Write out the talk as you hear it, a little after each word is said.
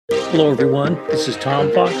Hello, everyone. This is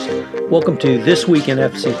Tom Fox. Welcome to This Week in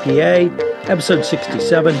FCPA, episode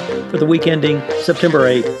 67 for the week ending September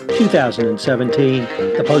 8, 2017,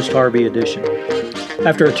 the post-Harvey edition.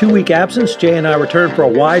 After a 2-week absence, Jay and I returned for a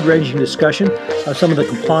wide-ranging discussion of some of the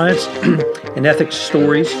compliance and ethics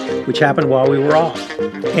stories which happened while we were off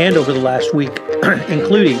and over the last week,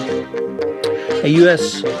 including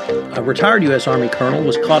a retired U.S. Army colonel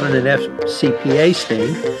was caught in an FCPA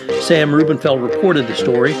sting. Sam Rubenfeld reported the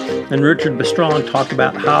story, and Richard Bestrong talked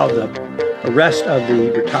about how the arrest of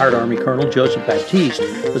the retired Army colonel, Joseph Baptiste,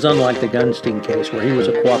 was unlike the gun sting case where he was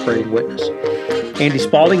a cooperating witness. Andy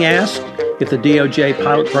Spalding asked if the DOJ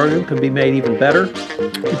pilot program can be made even better.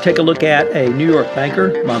 We take a look at a New York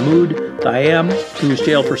banker, Mahmoud Dayem, who was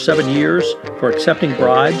jailed for 7 years for accepting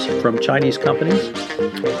bribes from Chinese companies.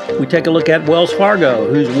 We take a look at Wells Fargo,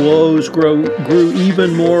 whose woes grew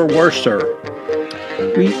even more worser.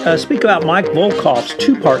 We speak about Mike Volkoff's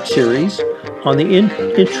 2-part series on the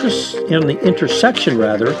intersection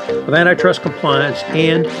of antitrust compliance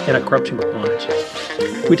and anti-corruption compliance.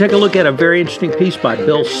 We take a look at a very interesting piece by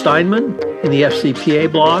Bill Steinman in the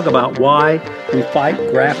FCPA blog about why we fight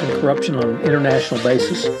graft and corruption on an international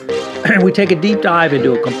basis. And we take a deep dive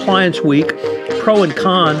into a Compliance Week pro and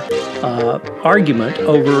con argument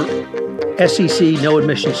over SEC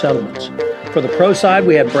no-admission settlements. For the pro side,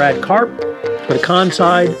 we had Brad Karp. For the con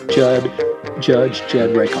side, Judge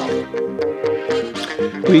Jed Rakoff.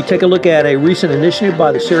 We take a look at a recent initiative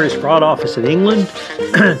by the Serious Fraud Office in England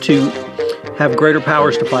to have greater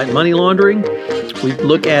powers to fight money laundering. We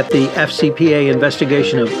look at the FCPA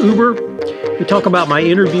investigation of Uber. We talk about my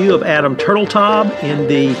interview of Adam Turteltaub in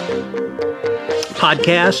the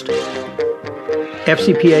podcast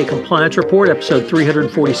FCPA Compliance Report, episode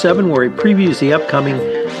 347, where he previews the upcoming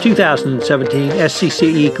 2017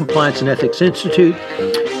 SCCE Compliance and Ethics Institute.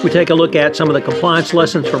 We take a look at some of the compliance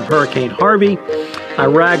lessons from Hurricane Harvey. I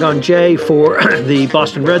rag on Jay for the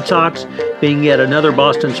Boston Red Sox being yet another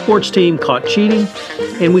Boston sports team caught cheating.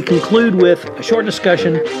 And we conclude with a short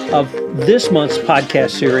discussion of this month's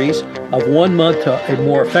podcast series of 1 month to a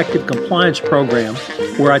more effective compliance program,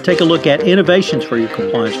 where I take a look at innovations for your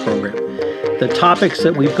compliance program. The topics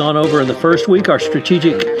that we've gone over in the first week are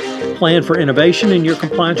strategic plan for innovation in your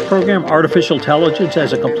compliance program, artificial intelligence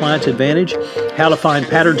as a compliance advantage, how to find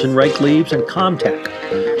patterns and rake leaves, and Comtech.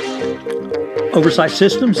 Oversight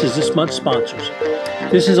Systems is this month's sponsors.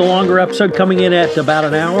 This is a longer episode coming in at about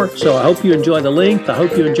an hour, so I hope you enjoy the length. I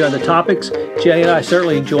hope you enjoy the topics. Jay and I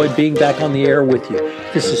certainly enjoyed being back on the air with you.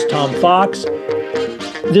 This is Tom Fox.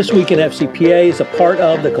 This Week in FCPA is a part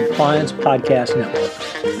of the Compliance Podcast Network.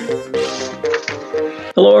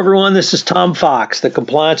 Hello, everyone. This is Tom Fox, the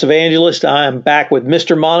Compliance Evangelist. I am back with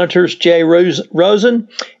Mr. Monitors, Jay Rosen,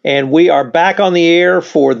 and we are back on the air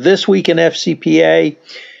for This Week in FCPA,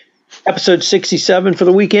 episode 67 for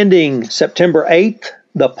the week ending September 8th,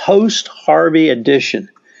 the post-Harvey edition.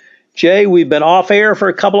 Jay, we've been off air for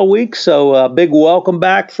a couple of weeks, so a big welcome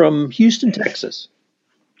back from Houston, Texas.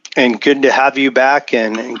 And good to have you back,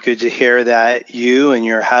 and good to hear that you and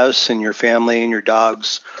your house and your family and your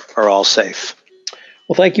dogs are all safe.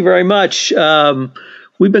 Well, thank you very much.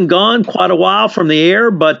 We've been gone quite a while from the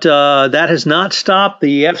air, but that has not stopped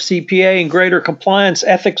the FCPA and greater compliance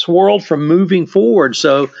ethics world from moving forward.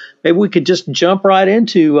 So maybe we could just jump right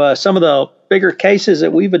into some of the bigger cases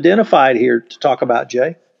that we've identified here to talk about,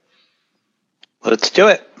 Jay. Let's do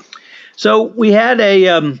it. So we had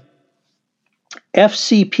a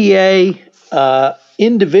FCPA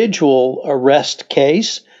individual arrest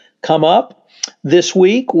case come up this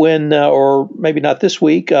week when, or maybe not this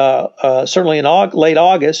week, certainly in late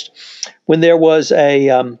August, when there was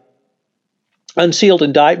a unsealed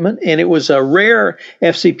indictment, and it was a rare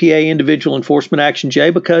FCPA individual enforcement action,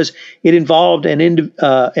 Jay, because it involved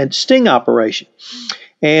a sting operation.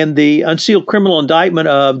 And the unsealed criminal indictment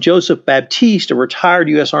of Joseph Baptiste, a retired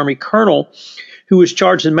U.S. Army colonel who was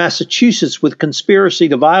charged in Massachusetts with conspiracy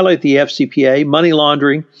to violate the FCPA, money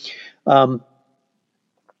laundering,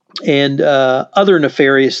 and other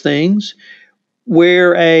nefarious things,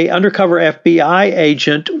 where a undercover FBI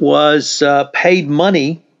agent was gave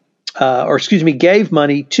money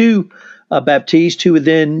to Baptiste, who would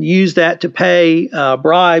then use that to pay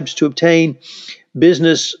bribes to obtain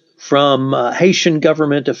business from Haitian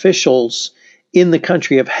government officials in the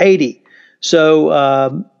country of Haiti.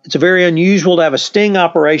 So it's very unusual to have a sting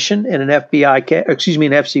operation in an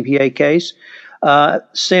FCPA case.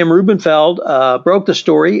 Sam Rubenfeld broke the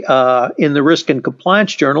story in the Risk and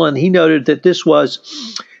Compliance Journal, and he noted that this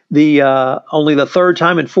was only the third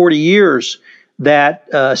time in 40 years that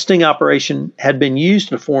sting operation had been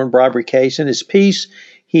used in a foreign bribery case. In his piece,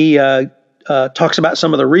 he talks about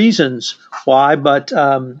some of the reasons why, but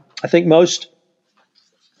I think most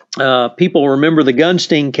people remember the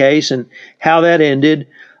Gunstein case and how that ended.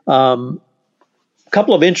 A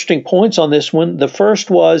couple of interesting points on this one. The first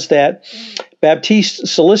was that Baptiste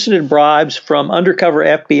solicited bribes from undercover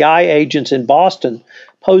FBI agents in Boston,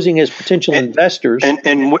 posing as potential investors.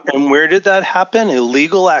 And where did that happen?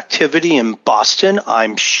 Illegal activity in Boston?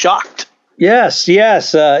 I'm shocked. Yes.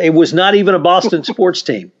 It was not even a Boston sports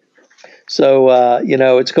team. So,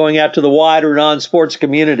 it's going out to the wider non-sports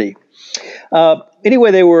community.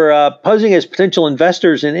 Anyway, they were posing as potential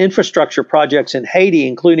investors in infrastructure projects in Haiti,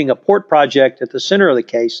 including a port project at the center of the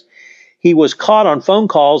case. He was caught on phone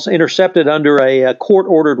calls intercepted under a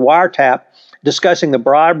court-ordered wiretap discussing the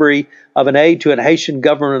bribery of an aide to an Haitian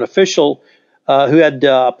government official who had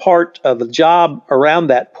part of the job around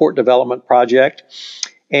that port development project.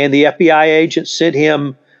 And the FBI agent sent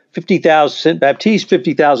Baptiste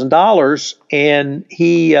 $50,000, and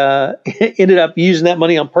he ended up using that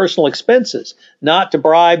money on personal expenses, not to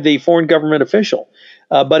bribe the foreign government official.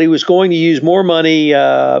 But he was going to use more money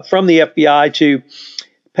from the FBI to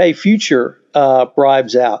pay future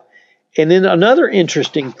bribes out. And then another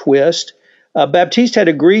interesting twist, Baptiste had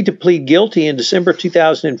agreed to plead guilty in December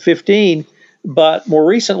 2015, but more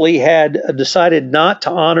recently had decided not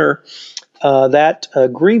to honor that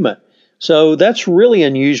agreement. So that's really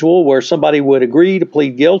unusual, where somebody would agree to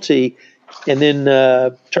plead guilty and then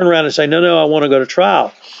turn around and say, no, I want to go to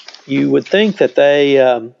trial. You would think that they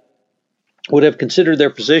would have considered their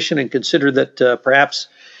position and considered that perhaps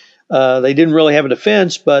they didn't really have a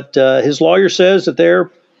defense, but his lawyer says that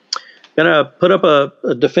they're going to put up a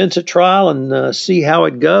defense at trial and see how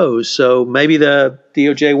it goes. So maybe the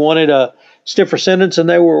DOJ wanted a stiffer sentence and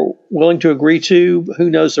they were willing to agree to.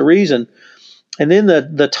 Who knows the reason? And then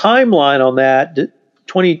the timeline on that,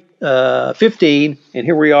 2015, and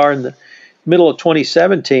here we are in the middle of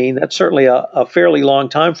 2017, that's certainly a fairly long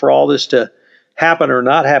time for all this to happen or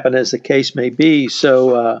not happen, as the case may be.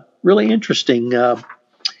 So really interesting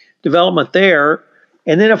development there.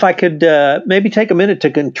 And then if I could maybe take a minute to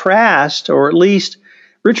contrast, or at least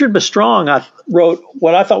Richard Bestrong wrote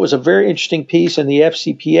what I thought was a very interesting piece in the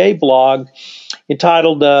FCPA blog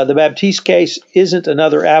entitled The Baptiste Case Isn't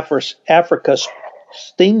Another Africa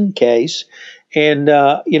Sting Case. And,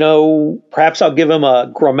 perhaps I'll give him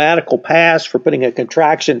a grammatical pass for putting a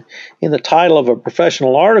contraction in the title of a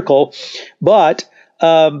professional article. But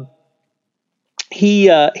he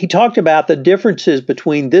talked about the differences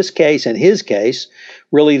between this case and his case,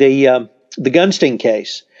 really the Gunstein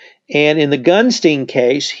case. And in the Gunstein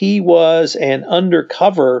case, he was an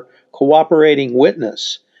undercover cooperating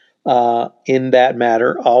witness in that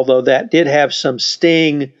matter, although that did have some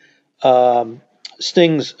stings around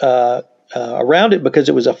it because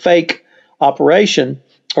it was a fake operation,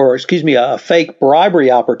 a fake bribery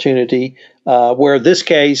opportunity, where this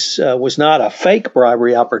case was not a fake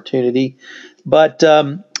bribery opportunity. But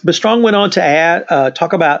Bestrong went on to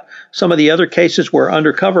talk about some of the other cases where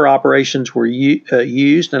undercover operations were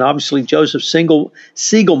used, and obviously Joseph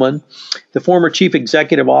Siegelman, the former chief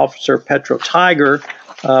executive officer of Petro Tiger,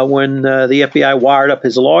 when the FBI wired up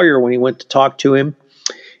his lawyer when he went to talk to him.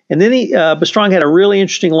 And then Bestrong had a really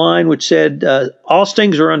interesting line which said, all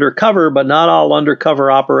stings are undercover, but not all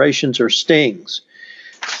undercover operations are stings.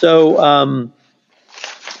 So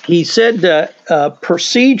he said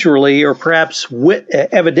procedurally, or perhaps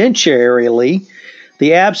evidentiarily,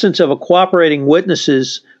 the absence of a cooperating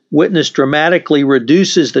witness dramatically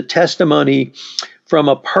reduces the testimony from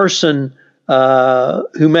a person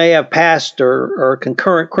who may have past or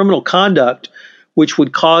concurrent criminal conduct, which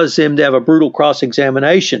would cause him to have a brutal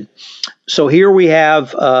cross-examination. So here we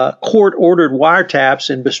have court-ordered wiretaps,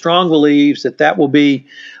 and Bestrong believes that will be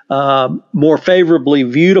more favorably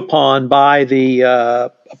viewed upon by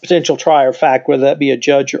the potential trier of fact, whether that be a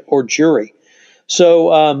judge or jury.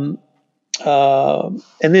 So, and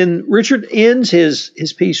then Richard ends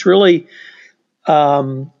his piece really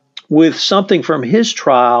with something from his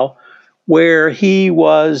trial where he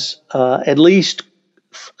was at least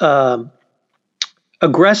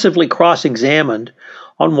aggressively cross-examined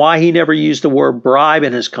on why he never used the word bribe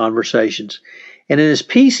in his conversations. And in his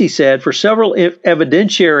piece, he said, for several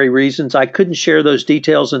evidentiary reasons, I couldn't share those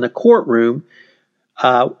details in the courtroom,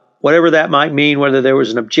 whatever that might mean, whether there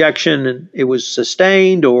was an objection and it was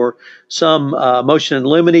sustained or some motion in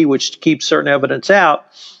limine, which keeps certain evidence out.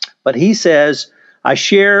 But he says, I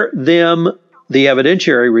share the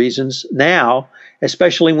evidentiary reasons now,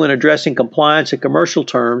 especially when addressing compliance in commercial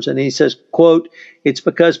terms. And he says, quote, it's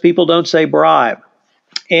because people don't say bribe.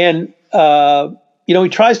 And, he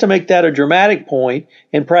tries to make that a dramatic point,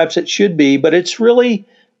 and perhaps it should be, but it's really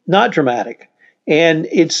not dramatic. And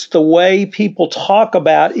it's the way people talk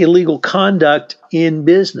about illegal conduct in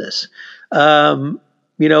business. Even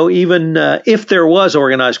if there was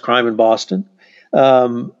organized crime in Boston,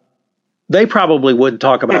 they probably wouldn't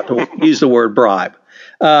talk about use the word bribe,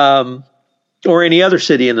 or any other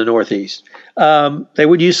city in the Northeast. They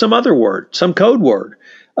would use some other word, some code word.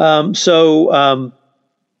 That's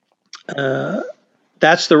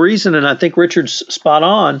the reason, and I think Richard's spot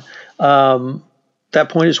on that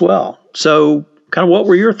point as well. So, kind of, what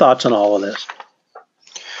were your thoughts on all of this?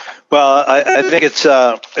 Well, I think it's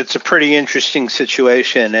a pretty interesting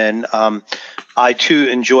situation, and I too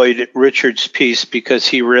enjoyed Richard's piece because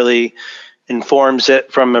he really informs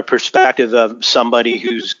it from a perspective of somebody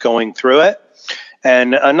who's going through it.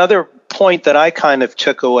 And another point that I kind of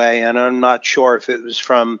took away, and I'm not sure if it was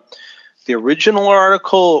from the original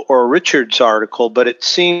article or Richard's article, but it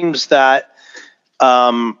seems that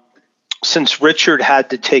since Richard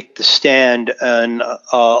had to take the stand and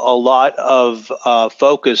a lot of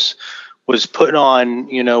focus was put on,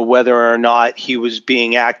 whether or not he was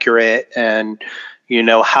being accurate and,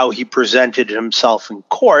 how he presented himself in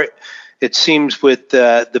court, it seems with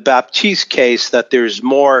the Baptiste case that there's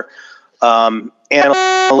more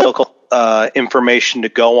analytical information to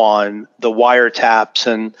go on the wiretaps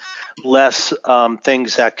and less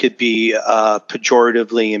things that could be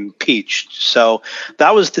pejoratively impeached. So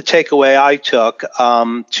that was the takeaway I took.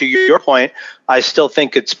 To your point, I still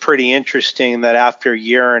think it's pretty interesting that after a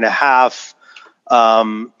year and a half,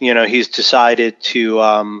 he's decided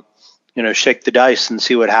to, shake the dice and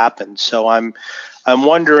see what happens. So I'm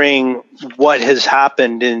wondering what has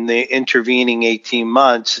happened in the intervening 18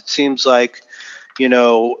 months. It seems like,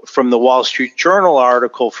 from the Wall Street Journal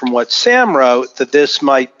article, from what Sam wrote, that this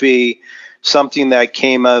might be something that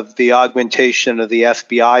came of the augmentation of the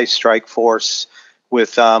FBI strike force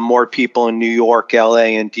with more people in New York,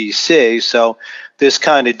 LA, and DC. So this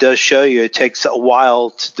kind of does show you it takes a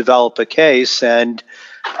while to develop a case. And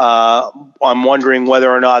I'm wondering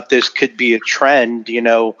whether or not this could be a trend.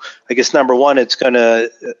 I guess, number one, it's going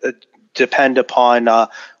to depend upon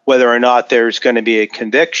whether or not there's going to be a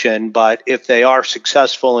conviction. But if they are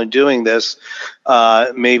successful in doing this,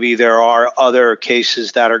 maybe there are other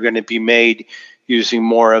cases that are going to be made using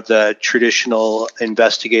more of the traditional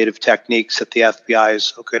investigative techniques that the FBI is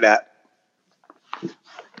so good at.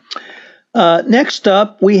 Next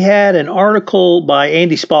up, we had an article by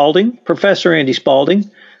Andy Spalding, Professor Andy Spalding.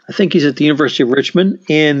 I think he's at the University of Richmond,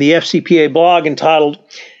 in the FCPA blog entitled,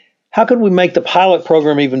 "How Can We Make the Pilot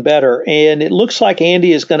Program Even Better?" And it looks like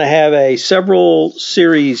Andy is going to have a several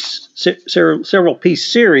piece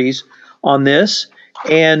series on this.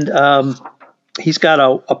 And he's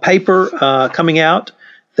got a paper coming out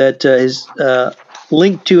that is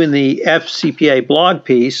linked to in the FCPA blog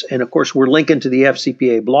piece. And of course, we're linking to the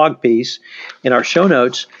FCPA blog piece in our show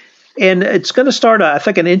notes. And it's going to start, I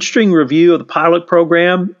think, an interesting review of the pilot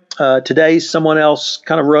program. Today, someone else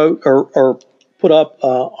kind of wrote or put up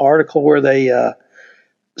an article where they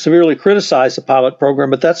severely criticized the pilot program,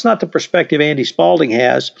 but that's not the perspective Andy Spalding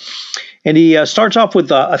has. And he starts off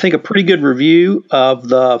with, I think, a pretty good review of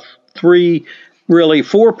the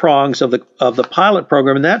four prongs of the pilot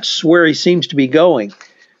program, and that's where he seems to be going.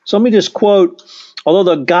 So let me just quote,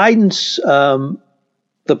 although the guidance,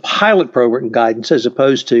 the pilot program guidance, as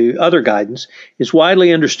opposed to other guidance, is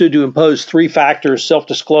widely understood to impose three factors: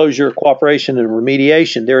 self-disclosure, cooperation, and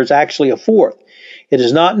remediation. There is actually a fourth. It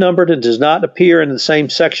is not numbered and does not appear in the same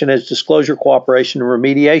section as disclosure, cooperation, and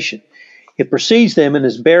remediation. It precedes them and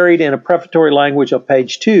is buried in a prefatory language on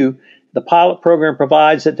page 2. The pilot program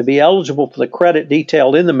provides that to be eligible for the credit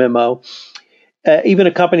detailed in the memo, even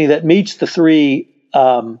a company that meets the three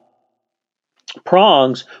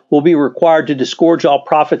prongs will be required to disgorge all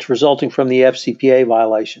profits resulting from the FCPA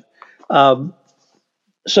violation.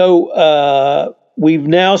 So we've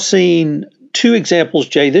now seen two examples,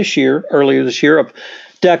 Jay, earlier this year, of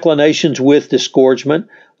declinations with disgorgement.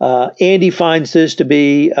 Andy finds this to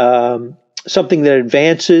be something that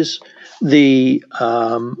advances the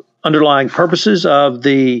underlying purposes of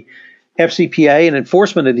the FCPA and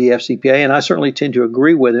enforcement of the FCPA, and I certainly tend to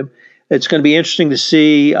agree with him. It's going to be interesting to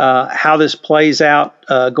see how this plays out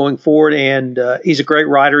going forward, and he's a great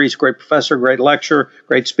writer, he's a great professor, great lecturer,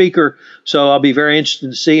 great speaker, so I'll be very interested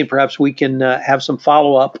to see, and perhaps we can have some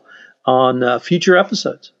follow-up on future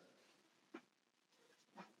episodes.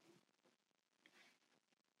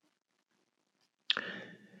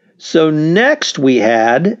 So next we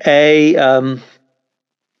had a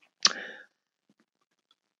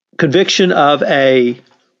conviction of a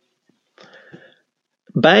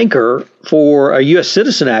banker, for a U.S.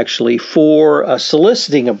 citizen actually, for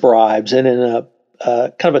soliciting of bribes. And in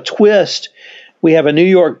kind of a twist. We have a New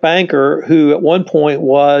York banker who at one point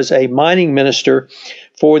was a mining minister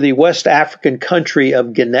for the West African country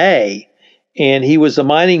of Guinea. And he was the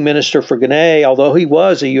mining minister for Guinea, although he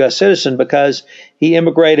was a U.S. citizen, because he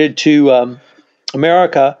immigrated to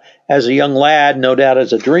America as a young lad, no doubt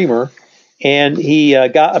as a dreamer. And he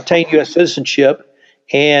obtained U.S. citizenship.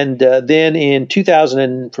 And then in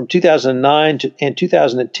from 2009 and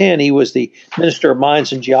 2010, he was the Minister of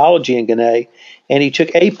Mines and Geology in Guinea. And he took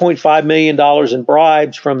 $8.5 million in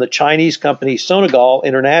bribes from the Chinese company Sonangol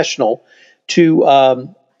International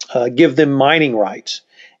to give them mining rights.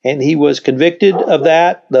 And he was convicted of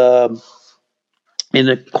that in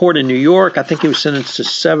a court in New York. I think he was sentenced to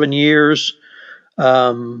 7 years.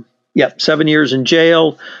 7 years in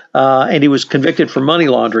jail, and he was convicted for money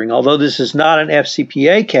laundering, although this is not an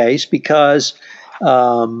FCPA case because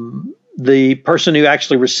the person who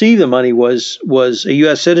actually received the money was a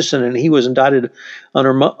U.S. citizen, and he was indicted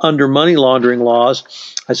under money laundering laws.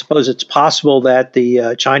 I suppose it's possible that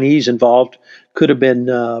the Chinese involved could have been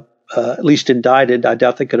at least indicted. I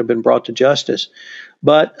doubt they could have been brought to justice.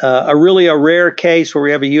 But a rare case where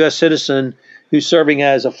we have a U.S. citizen who's serving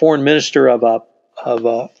as a foreign minister of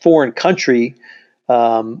a foreign country,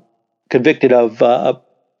 convicted of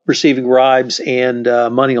receiving bribes and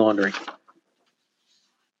money laundering.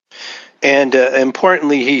 And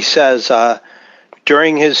importantly, he says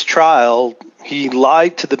during his trial, he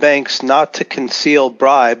lied to the banks not to conceal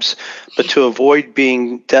bribes, but to avoid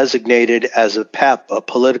being designated as a PEP, a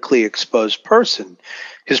politically exposed person.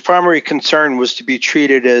 His primary concern was to be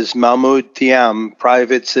treated as Mahmoud Thiam,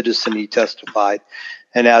 private citizen, he testified.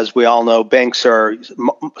 And as we all know, banks are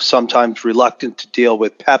sometimes reluctant to deal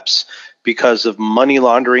with PEPs because of money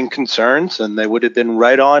laundering concerns, and they would have been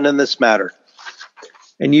right on in this matter.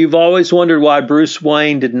 And you've always wondered why Bruce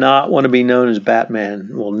Wayne did not want to be known as Batman.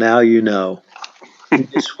 Well, now you know. He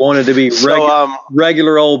just wanted to be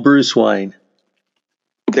regular old Bruce Wayne.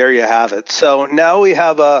 There you have it. So now we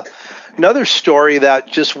have another story that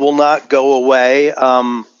just will not go away.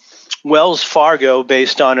 Wells Fargo,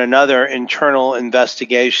 based on another internal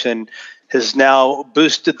investigation, has now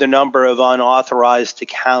boosted the number of unauthorized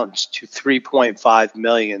accounts to 3.5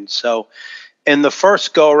 million. So in the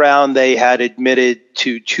first go-around, they had admitted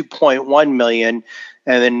to 2.1 million.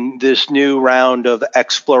 And in this new round of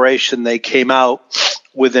exploration, they came out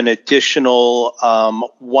with an additional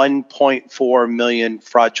 1.4 million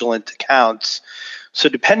fraudulent accounts. So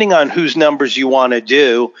depending on whose numbers you want to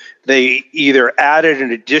do, they either added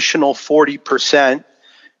an additional 40%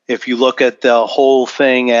 if you look at the whole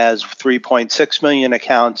thing as 3.6 million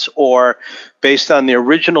accounts, or based on the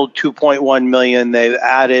original 2.1 million, they've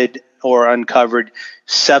added or uncovered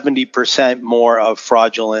 70% more of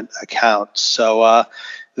fraudulent accounts. So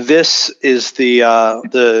this is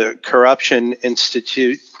the Corruption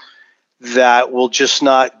Institute that will just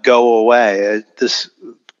not go away. This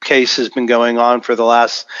case has been going on for the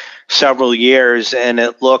last several years, and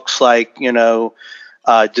it looks like,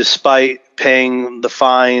 despite paying the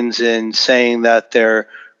fines and saying that they're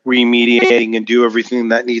remediating and do everything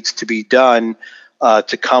that needs to be done,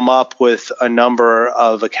 to come up with a number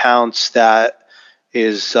of accounts that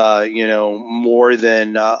is, more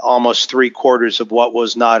than almost 3/4 of what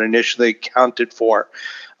was not initially accounted for.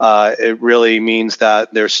 It really means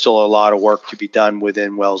that there's still a lot of work to be done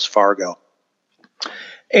within Wells Fargo.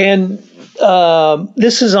 And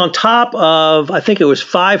this is on top of, I think it was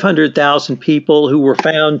 500,000 people who were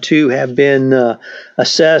found to have been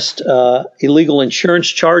assessed illegal insurance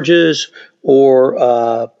charges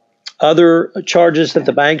or other charges that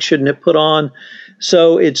the bank shouldn't have put on.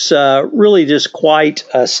 So it's really just quite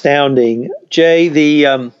astounding. Jay,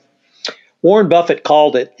 Warren Buffett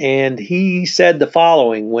called it, and he said the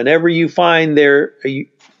following: whenever you find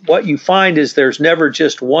what you find is there's never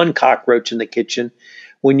just one cockroach in the kitchen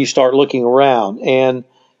when you start looking around. And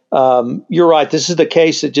you're right. This is the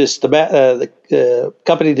case that just the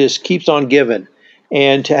company just keeps on giving.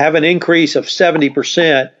 And to have an increase of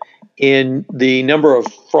 70% in the number of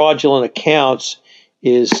fraudulent accounts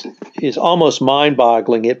is almost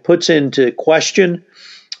mind-boggling. It puts into question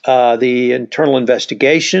the internal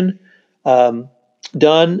investigation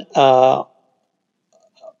done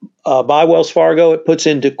by Wells Fargo. It puts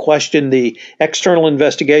into question the external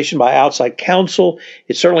investigation by outside counsel.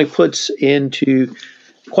 It certainly puts into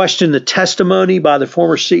question the testimony by the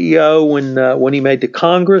former CEO when he made to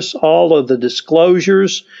Congress, all of the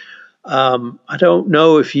disclosures. I don't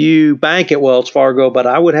know if you bank at Wells Fargo, but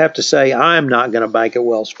I would have to say I'm not going to bank at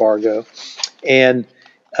Wells Fargo. And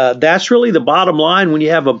that's really the bottom line when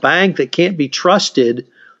you have a bank that can't be trusted.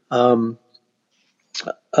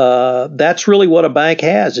 That's really what a bank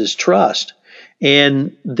has, is trust.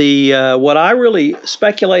 And the what I really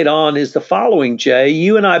speculate on is the following, Jay.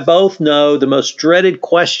 You and I both know the most dreaded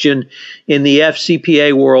question in the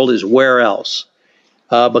FCPA world is where else?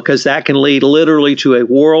 Because that can lead literally to a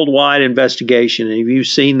worldwide investigation. And you've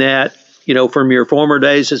seen that, from your former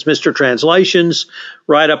days as Mr. Translations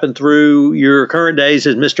right up and through your current days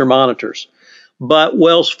as Mr. Monitors. But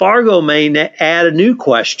Wells Fargo may add a new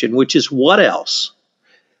question, which is what else?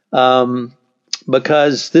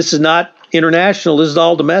 Because this is not international, this is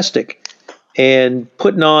all domestic. And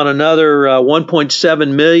putting on another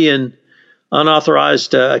 1.7 million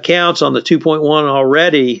unauthorized accounts on the 2.1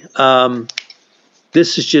 already,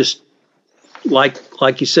 this is just,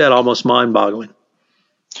 like you said, almost mind-boggling.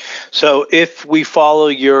 So if we follow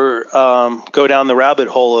your, go down the rabbit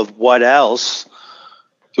hole of what else,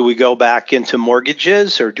 do we go back into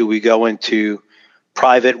mortgages, or do we go into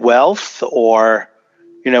private wealth, or,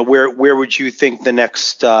 where would you think the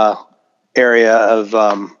next area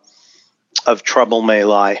of trouble may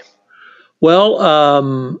lie?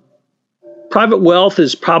 Well, private wealth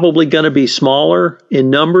is probably going to be smaller in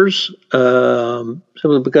numbers,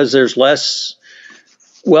 simply because there's less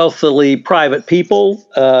wealthily private people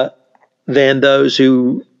than those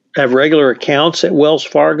who have regular accounts at Wells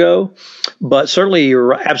Fargo. But certainly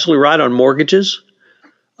you're absolutely right on mortgages.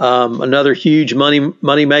 Another huge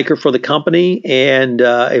money maker for the company. And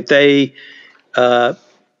if they, I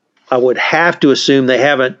would have to assume they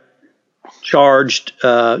haven't charged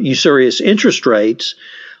usurious interest rates,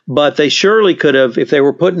 but they surely could have, if they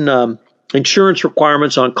were putting insurance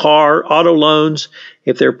requirements on auto loans,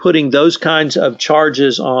 if they're putting those kinds of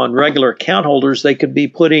charges on regular account holders, they could be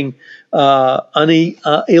putting illegal,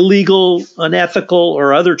 unethical,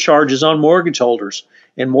 or other charges on mortgage holders,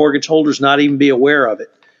 and mortgage holders not even be aware of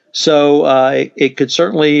it. So it could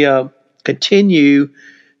certainly continue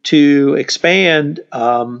to expand.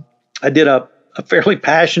 I did a fairly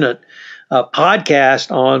passionate podcast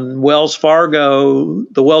on Wells Fargo,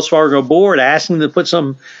 the Wells Fargo board, asking them to put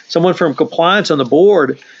someone from compliance on the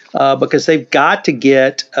board because they've got to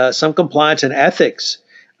get some compliance and ethics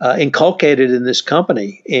inculcated in this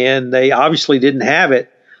company, and they obviously didn't have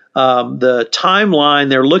it. The timeline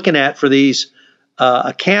they're looking at for these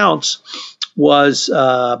accounts was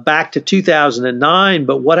back to 2009,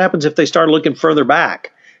 but what happens if they start looking further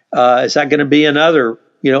back? Is that going to be another,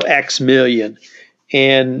 X million?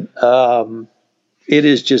 And it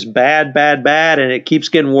is just bad, and it keeps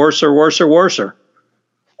getting worse. All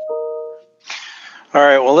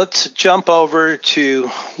right, well, let's jump over to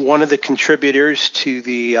one of the contributors to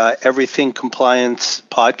the Everything Compliance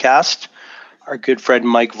podcast, our good friend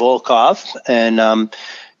Mike Volkov. And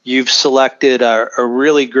you've selected a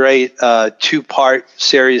really great two-part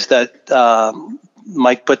series that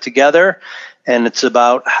Mike put together, and it's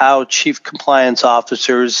about how chief compliance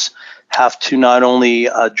officers have to not only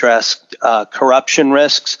address corruption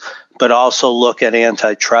risks, but also look at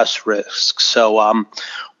antitrust risks. So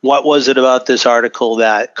what was it about this article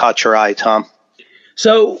that caught your eye, Tom?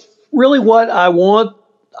 So really what I want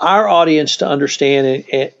our audience to understand,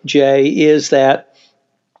 Jay, is that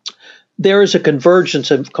there is a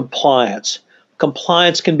convergence of compliance.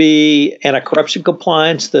 Compliance can be anti-corruption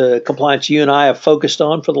compliance, the compliance you and I have focused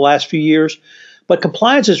on for the last few years, but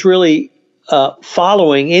compliance is really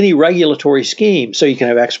following any regulatory scheme. So you can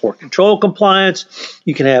have export control compliance,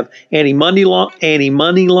 you can have anti-money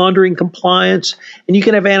laundering compliance, and you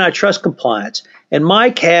can have antitrust compliance. And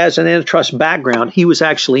Mike has an antitrust background. He was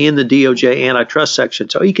actually in the DOJ antitrust section,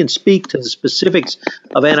 so he can speak to the specifics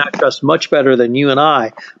of antitrust much better than you and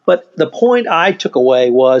I. But the point I took away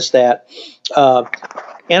was that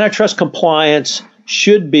antitrust compliance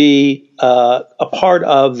should be a part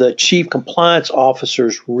of the chief compliance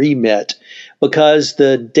officer's remit, because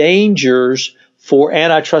the dangers for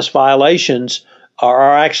antitrust violations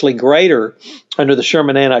are actually greater under the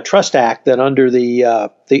Sherman Antitrust Act than under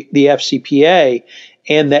the FCPA,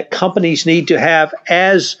 and that companies need to have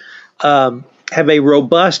a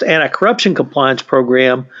robust anti-corruption compliance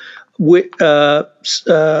program similar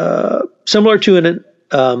to an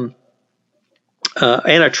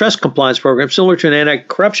antitrust compliance program, similar to an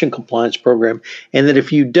anti-corruption compliance program, and that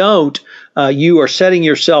if you don't, you are setting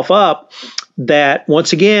yourself up that,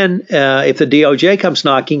 once again, if the DOJ comes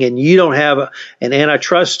knocking and you don't have an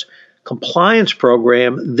antitrust compliance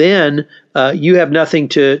program, then you have nothing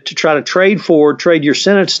to try to trade your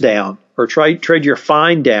sentence down or trade your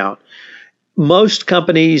fine down. Most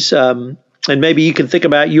companies, and maybe you can think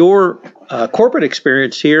about your corporate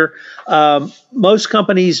experience here, most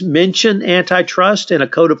companies mention antitrust in a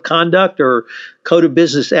code of conduct or code of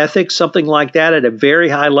business ethics, something like that, at a very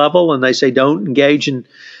high level, and they say don't engage in,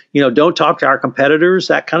 don't talk to our competitors,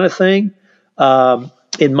 that kind of thing.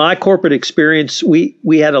 In my corporate experience, we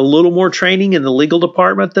had a little more training in the legal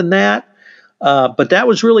department than that, but that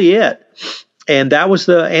was really it. And that was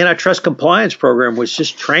the antitrust compliance program, was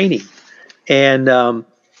just training. And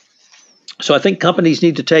so I think companies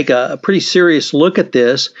need to take a pretty serious look at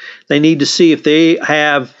this. They need to see if they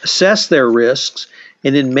have assessed their risks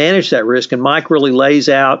and then manage that risk. And Mike really lays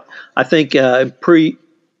out, I think,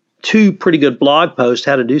 two pretty good blog posts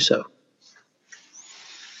how to do so.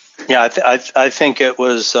 Yeah, I think it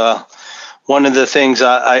was one of the things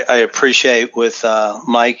I appreciate with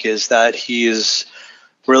Mike is that he is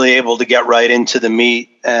really able to get right into the meat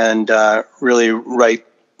and really write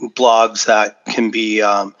blogs that can be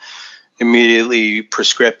immediately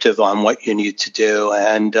prescriptive on what you need to do.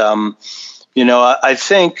 And, I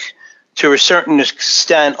think to a certain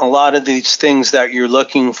extent, a lot of these things that you're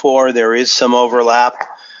looking for, there is some overlap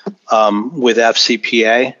with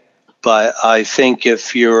FCPA. But I think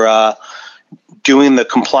if you're doing the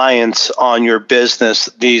compliance on your business,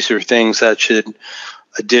 these are things that should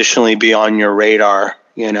additionally be on your radar,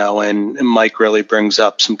 and Mike really brings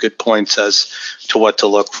up some good points as to what to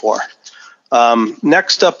look for.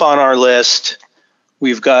 Next up on our list,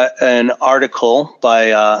 we've got an article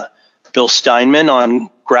by Bill Steinman on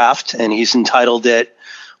Graft, and he's entitled it,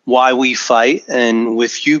 Why We Fight. And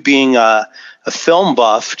with you being a film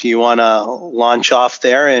buff, do you want to launch off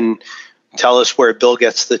there and tell us where Bill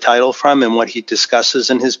gets the title from and what he discusses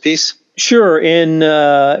in his piece? Sure. In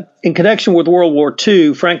connection with World War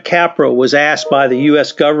II, Frank Capra was asked by the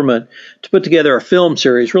U.S. government to put together a film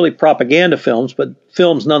series, really propaganda films, but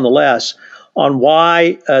films nonetheless, on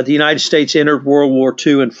why the United States entered World War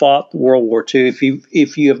II and fought World War II.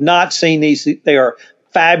 If you have not seen these, they are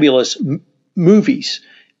fabulous movies.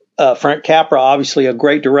 Frank Capra, obviously a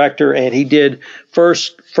great director, and he did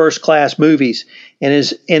first-class movies.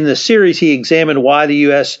 And in the series, he examined why the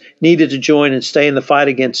U.S. needed to join and stay in the fight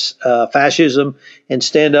against fascism and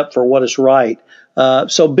stand up for what is right.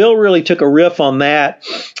 So Bill really took a riff on that,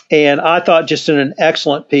 and I thought just in an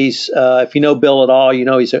excellent piece. If you know Bill at all,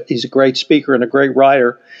 he's a great speaker and a great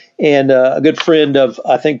writer and a good friend of,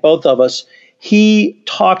 I think, both of us. He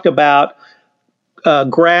talked about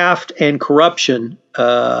graft and corruption,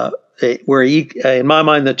 where in my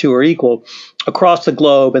mind the two are equal across the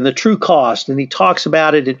globe, and the true cost. And he talks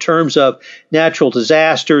about it in terms of natural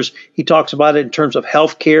disasters. He talks about it in terms of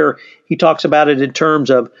healthcare. He talks about it in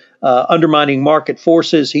terms of undermining market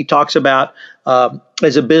forces. He talks about,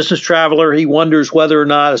 as a business traveler, he wonders whether or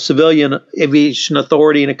not a civilian aviation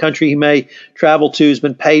authority in a country he may travel to has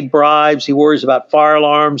been paid bribes. He worries about fire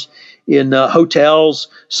alarms in hotels,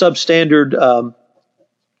 substandard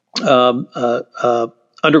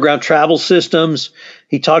underground travel systems.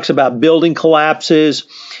 He talks about building collapses.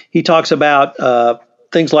 He talks about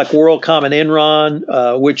things like WorldCom and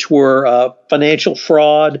Enron, which were financial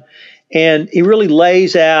fraud. And he really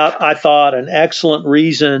lays out, I thought, an excellent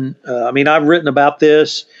reason. I've written about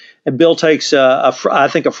this, and Bill takes, I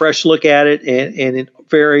think, a fresh look at it, and it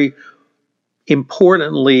very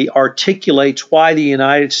importantly articulates why the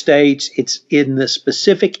United States, it's in the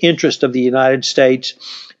specific interest of the United States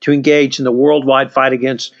to engage in the worldwide fight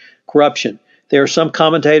against corruption. There are some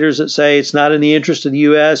commentators that say it's not in the interest of the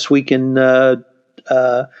U.S. We can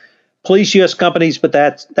police U.S. companies, but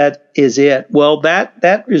that is it. Well,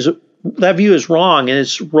 that view is wrong, and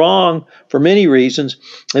it's wrong for many reasons.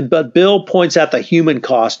 But Bill points out the human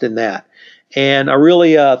cost in that, and I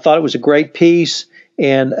really thought it was a great piece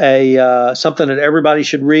and something that everybody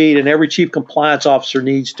should read, and every chief compliance officer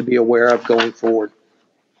needs to be aware of going forward.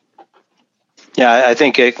 Yeah, I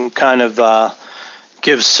think it can kind of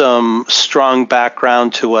give some strong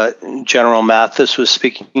background to what General Mathis was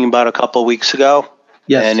speaking about a couple of weeks ago.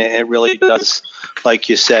 Yes. And it really does, like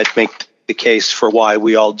you said, make the case for why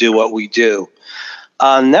we all do what we do.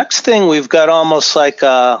 Next thing, we've got almost like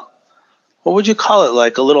what would you call it?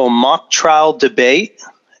 Like a little mock trial debate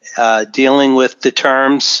dealing with the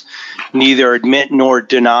terms neither admit nor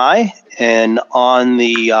deny. And on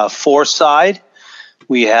the for side,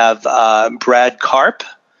 we have Brad Karp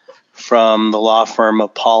from the law firm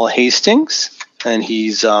of Paul Hastings, and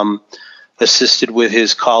he's assisted with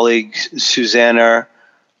his colleague Susanna,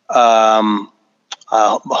 I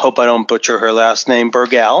hope I don't butcher her last name,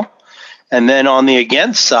 Burgell. And then on the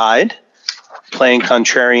against side, playing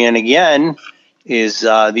contrarian again, is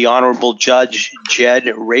the Honorable Judge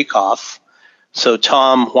Jed Rakoff. So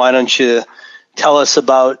Tom, why don't you tell us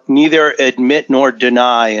about neither admit nor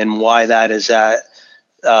deny and why that is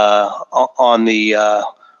on the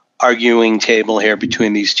arguing table here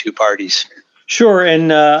between these two parties. Sure,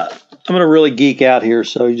 and I'm going to really geek out here,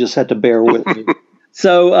 so you just have to bear with me.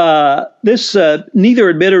 So this neither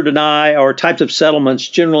admit or deny are types of settlements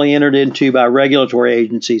generally entered into by regulatory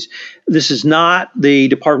agencies. This is not the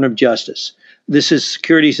Department of Justice. This is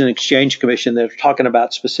Securities and Exchange Commission that are talking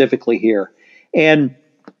about specifically here. And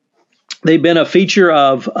they've been a feature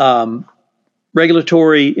of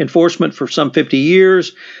regulatory enforcement for some 50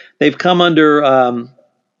 years. They've come under,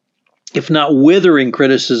 if not withering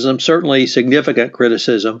criticism, certainly significant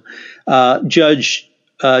criticism. Judge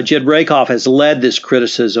Jed Rakoff has led this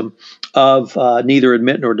criticism of neither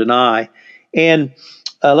admit nor deny. And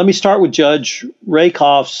let me start with Judge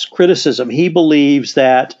Rakoff's criticism. He believes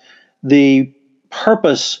that the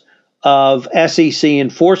purpose of SEC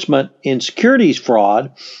enforcement in securities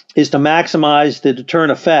fraud is to maximize the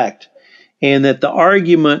deterrent effect, and that the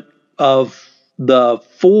argument of the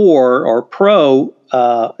for or pro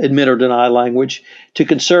admit or deny language to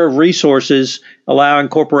conserve resources, allowing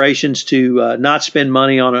corporations to not spend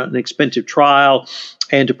money on an expensive trial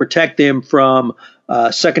and to protect them from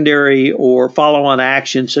secondary or follow-on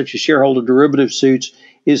actions such as shareholder derivative suits,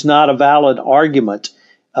 is not a valid argument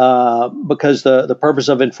because the purpose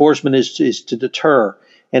of enforcement is to deter.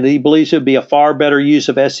 And he believes it would be a far better use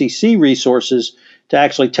of SEC resources to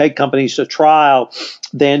actually take companies to trial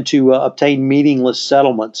than to obtain meaningless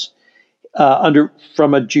settlements.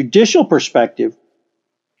 From a judicial perspective,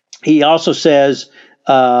 he also says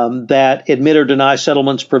that admit or deny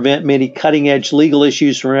settlements prevent many cutting-edge legal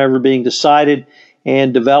issues from ever being decided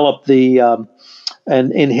and develop and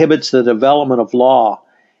inhibits the development of law.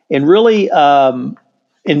 And really,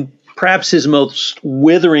 in perhaps his most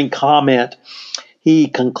withering comment, he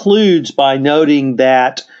concludes by noting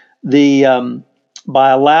that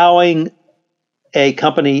by allowing a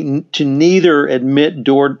company to neither admit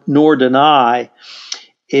nor deny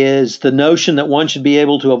is the notion that one should be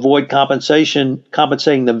able to avoid compensating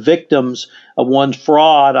the victims of one's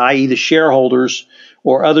fraud, i.e. the shareholders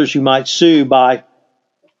or others who might sue, by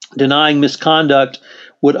denying misconduct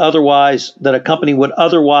that a company would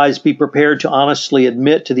otherwise be prepared to honestly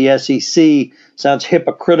admit to the SEC sounds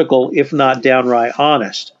hypocritical, if not downright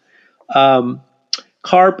honest.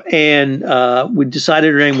 Karp and we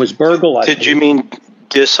decided her name was Burgle. Did you mean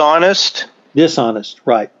dishonest? Dishonest,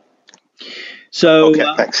 right. So okay,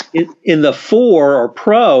 thanks. In the for or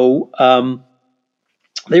pro,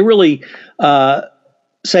 they really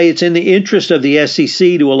say it's in the interest of the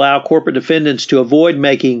SEC to allow corporate defendants to avoid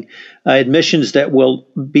making admissions that will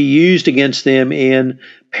be used against them in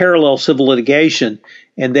parallel civil litigation,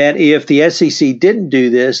 and that if the SEC didn't do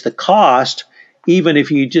this, the cost, even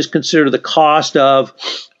if you just consider the cost of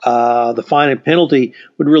the fine and penalty,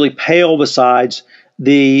 would really pale besides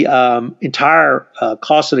the entire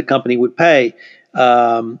cost that a company would pay.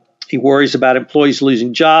 He worries about employees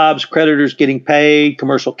losing jobs, creditors getting paid,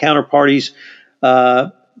 commercial counterparties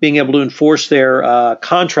being able to enforce their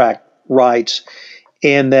contract rights,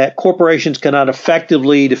 and that corporations cannot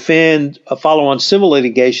effectively defend a follow-on civil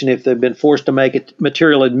litigation if they've been forced to make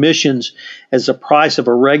material admissions as the price of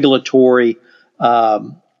a regulatory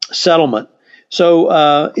settlement.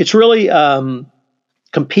 So it's really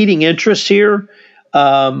competing interests here.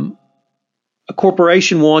 A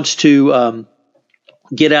corporation wants to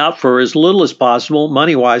get out for as little as possible,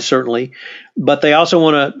 money-wise certainly, but they also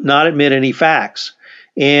want to not admit any facts.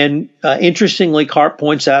 And interestingly, Karp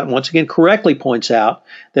points out, and once again correctly points out,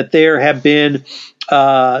 that there have been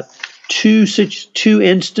two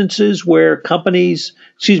instances where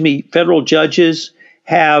federal judges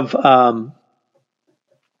have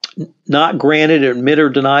not granted or admit or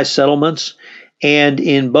deny settlements. And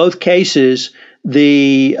in both cases,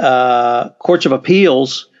 the courts of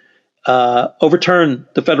appeals overturned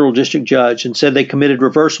the federal district judge and said they committed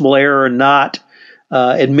reversible error in not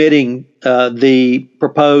admitting the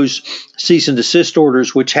proposed cease and desist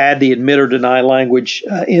orders, which had the admit or deny language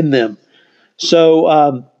in them.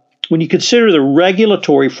 So when you consider the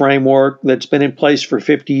regulatory framework that's been in place for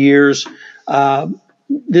 50 years,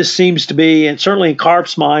 this seems to be, and certainly in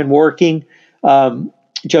Karp's mind, working.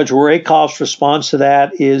 Judge Rakoff's response to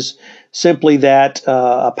that is simply that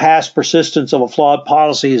a past persistence of a flawed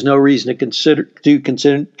policy is no reason to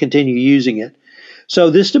continue using it. So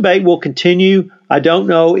this debate will continue. I don't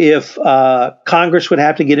know if Congress would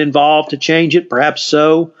have to get involved to change it. Perhaps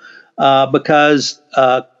so, because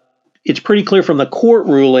it's pretty clear from the court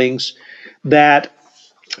rulings that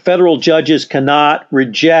federal judges cannot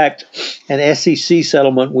reject an SEC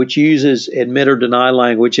settlement which uses admit or deny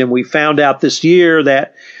language. And we found out this year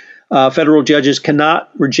that federal judges cannot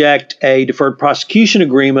reject a deferred prosecution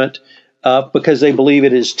agreement because they believe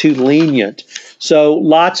it is too lenient. So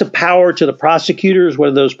lots of power to the prosecutors,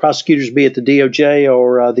 whether those prosecutors be at the DOJ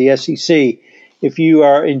or the SEC. if you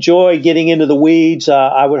enjoy getting into the weeds,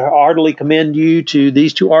 I would heartily commend you to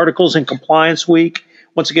these two articles in Compliance Week.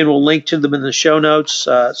 Once again, we'll link to them in the show notes.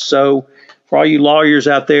 So for all you lawyers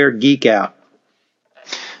out there, geek out.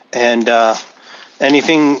 And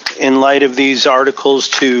anything in light of these articles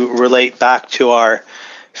to relate back to our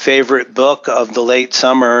favorite book of the late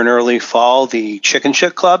summer and early fall, the Chicken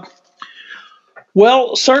Shit Club?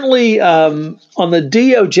 Well, certainly on the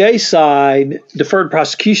DOJ side, deferred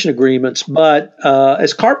prosecution agreements, but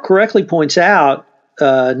as Karp correctly points out,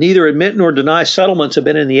 neither admit nor deny settlements have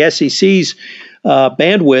been in the SEC's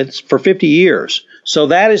bandwidth for 50 years. So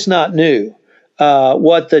that is not new.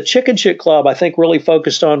 What the Chicken Shit Club, I think, really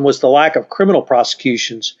focused on was the lack of criminal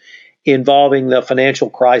prosecutions involving the financial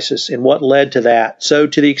crisis and what led to that. So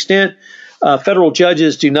to the extent federal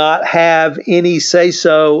judges do not have any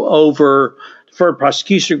say-so over deferred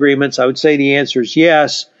prosecution agreements, I would say the answer is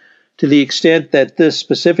yes. To the extent that this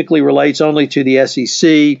specifically relates only to the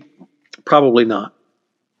SEC, probably not.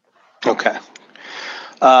 Okay.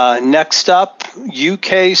 Next up,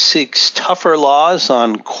 UK seeks tougher laws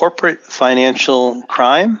on corporate financial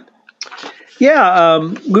crime. Yeah,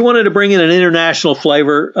 we wanted to bring in an international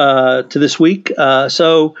flavor to this week.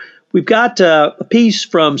 So we've got a piece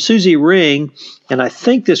from Susie Ring, and I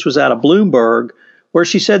think this was out of Bloomberg, where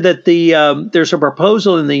she said that there's a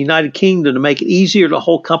proposal in the United Kingdom to make it easier to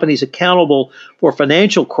hold companies accountable for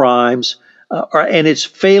financial crimes, and it's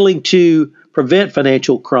failing to prevent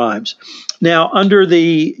financial crimes. Now, under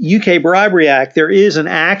the UK Bribery Act, there is an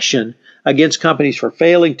action against companies for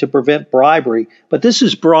failing to prevent bribery, but this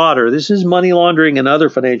is broader. This is money laundering and other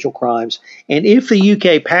financial crimes. And if the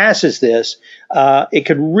UK passes this, it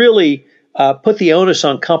could really put the onus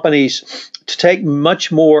on companies to take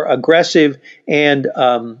much more aggressive and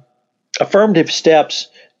affirmative steps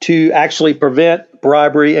to actually prevent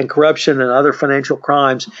bribery and corruption and other financial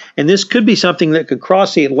crimes. And this could be something that could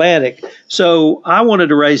cross the Atlantic. So I wanted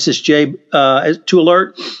to raise this, Jay, to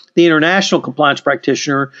alert the international compliance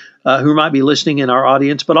practitioner who might be listening in our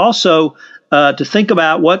audience, but also to think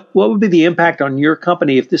about what would be the impact on your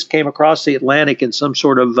company if this came across the Atlantic in some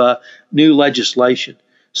sort of new legislation.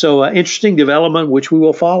 So interesting development, which we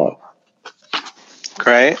will follow.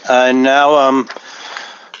 Great. Now,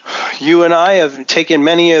 you and I have taken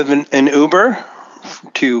many of an Uber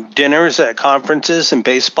to dinners at conferences and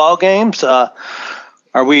baseball games.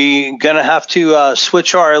 Are we going to have to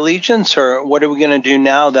switch our allegiance, or what are we going to do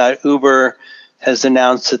now that Uber has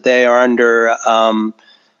announced that they are under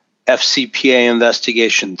FCPA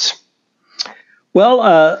investigations?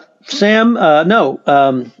 Well, Sam,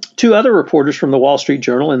 no. Two other reporters from the Wall Street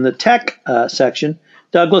Journal in the tech section,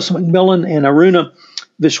 Douglas McMillan and Aruna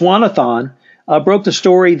Viswanathan, broke the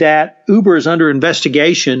story that Uber is under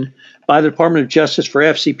investigation by the Department of Justice for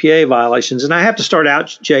FCPA violations. And I have to start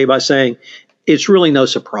out, Jay, by saying it's really no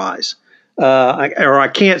surprise. I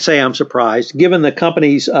can't say I'm surprised, given the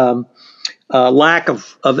company's lack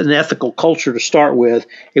of an ethical culture to start with.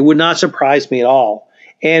 It would not surprise me at all.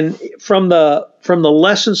 And from the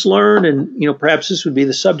lessons learned, and perhaps this would be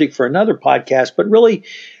the subject for another podcast, but really,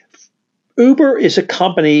 Uber is a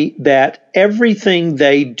company that everything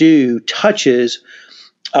they do touches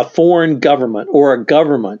a foreign government or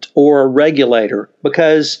a regulator,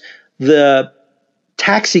 because the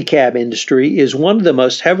taxi cab industry is one of the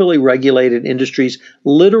most heavily regulated industries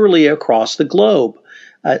literally across the globe.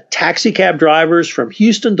 Taxi cab drivers from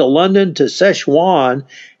Houston to London to Sichuan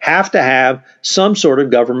have to have some sort of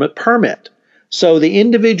government permit. So the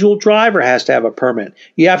individual driver has to have a permit.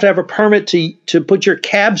 You have to have a permit to put your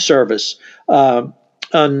cab service on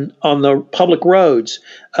the public roads.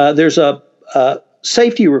 There's a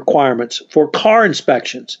safety requirements for car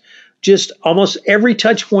inspections. Just almost every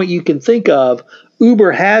touch point you can think of,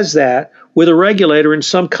 Uber has that with a regulator in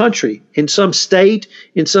some country, in some state,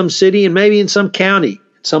 in some city, and maybe in some county,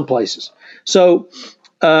 in some places. So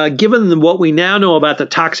given what we now know about the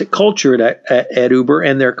toxic culture at Uber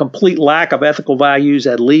and their complete lack of ethical values,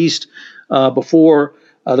 at least before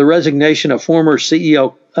the resignation of former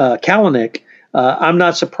CEO Kalanick, I'm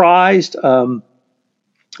not surprised.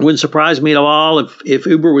 It wouldn't surprise me at all if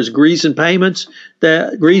Uber was greasing payments,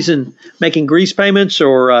 making grease payments,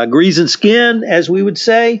 or greasing skin, as we would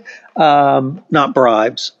say, not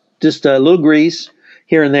bribes, just a little grease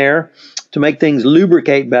here and there to make things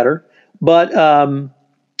lubricate better. But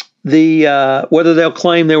whether they'll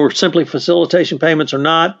claim they were simply facilitation payments or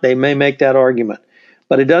not, they may make that argument.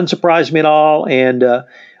 But it doesn't surprise me at all. And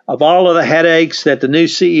of all of the headaches that the new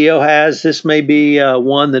CEO has, this may be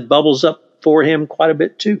one that bubbles up for him quite a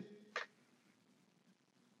bit too.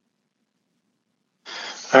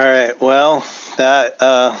 All right. Well,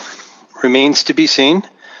 that remains to be seen.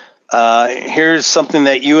 Here's something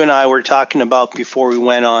that you and I were talking about before we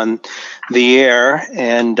went on the air,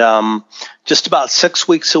 and just about 6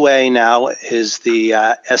 weeks away now is the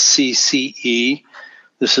SCCE,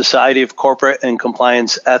 the Society of Corporate and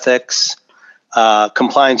Compliance Ethics,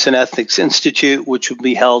 Compliance and Ethics Institute, which will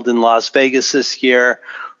be held in Las Vegas this year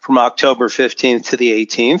from October 15th to the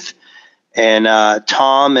 18th. And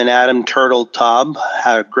Tom and Adam Turteltaub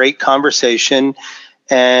had a great conversation,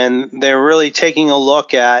 and they're really taking a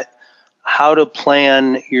look at how to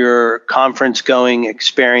plan your conference going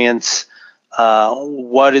experience.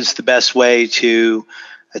 What is the best way to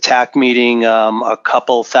attack meeting a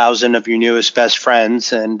couple thousand of your newest best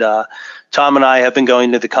friends? And Tom and I have been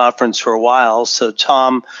going to the conference for a while. So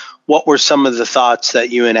Tom, what were some of the thoughts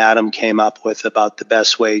that you and Adam came up with about the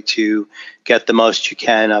best way to get the most you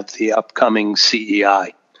can of the upcoming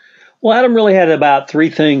CEI? Well, Adam really had about three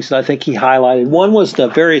things that I think he highlighted. One was the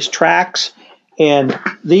various tracks, and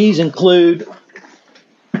these include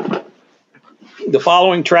the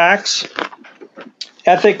following tracks: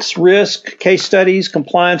 ethics, risk, case studies,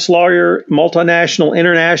 compliance lawyer, multinational,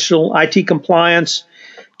 international, IT compliance,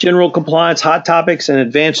 general compliance, hot topics, and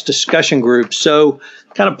advanced discussion groups. So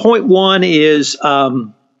kind of point one is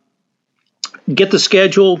get the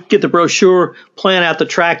schedule, get the brochure, plan out the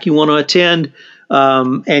track you want to attend,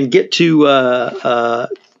 and get to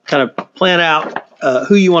kind of plan out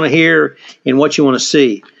who you want to hear and what you want to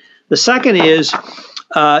see. The second is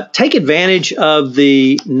take advantage of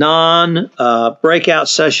the non-breakout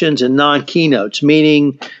sessions and non-keynotes,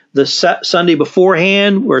 meaning the Sunday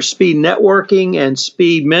beforehand, where speed networking and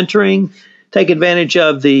speed mentoring. Take advantage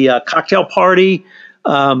of the cocktail party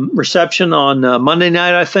reception on Monday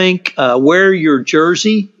night, I think. Wear your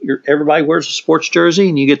jersey. Everybody wears a sports jersey,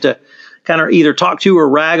 and you get to kind of either talk to or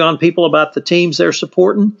rag on people about the teams they're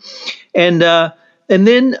supporting. And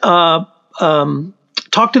then talk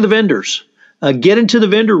to the vendors. Get into the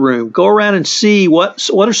vendor room. Go around and see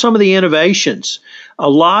what are some of the innovations. A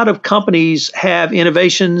lot of companies have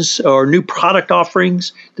innovations or new product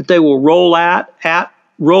offerings that they will roll out at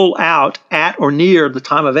or near the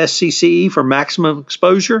time of SCCE for maximum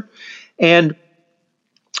exposure, and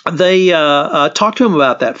they talk to them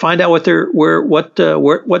about that. Find out what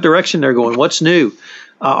direction they're going. What's new?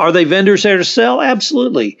 Are they vendors there to sell?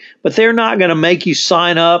 Absolutely, but they're not going to make you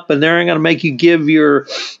sign up, and they're not going to make you give your,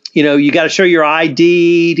 you got to show your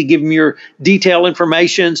ID to give them your detailed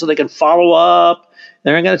information so they can follow up.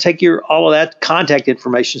 They're not going to take all of that contact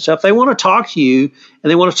information. So if they want to talk to you, and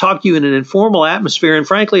they want to talk to you in an informal atmosphere, and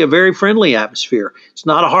frankly, a very friendly atmosphere, it's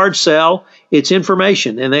not a hard sell. It's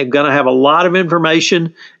information, and they're going to have a lot of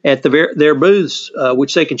information at their booths,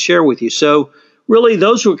 which they can share with you. So really,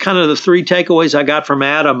 those were kind of the three takeaways I got from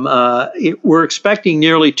Adam. We're expecting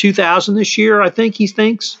nearly 2,000 this year, I think he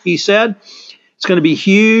said. It's going to be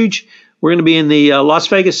huge. We're going to be in the Las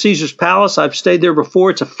Vegas Caesars Palace. I've stayed there before.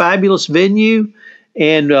 It's a fabulous venue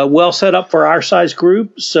and well set up for our size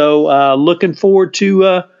group. So looking forward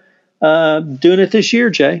to doing it this year,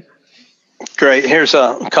 Jay. Great. Here's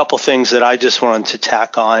a couple things that I just wanted to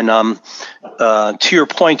tack on. To your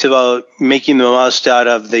point about making the most out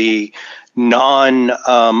of the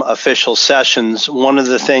non-official sessions, one of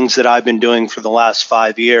the things that I've been doing for the last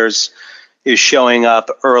 5 years is showing up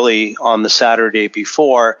early on the Saturday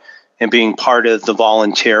before and being part of the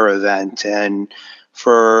volunteer event. And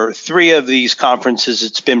for 3 of these conferences,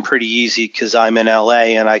 it's been pretty easy because I'm in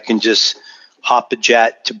LA and I can just hop a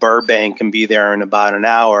jet to Burbank and be there in about an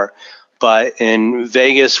hour. But in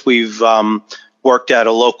Vegas, we've worked at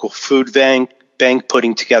a local food bank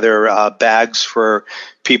putting together bags for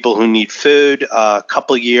people who need food. A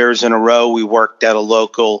couple of years in a row, we worked at a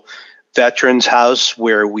local veterans house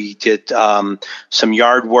where we did some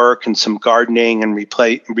yard work and some gardening and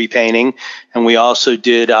repainting. And we also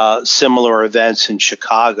did similar events in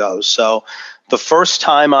Chicago. So the first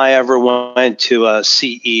time I ever went to a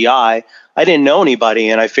CEI, I didn't know anybody,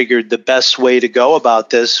 and I figured the best way to go about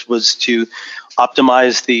this was to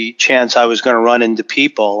optimize the chance I was going to run into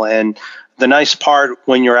people. And the nice part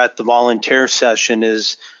when you're at the volunteer session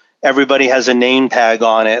is everybody has a name tag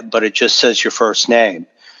on it, but it just says your first name.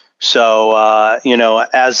 So,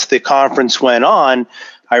 as the conference went on,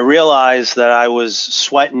 I realized that I was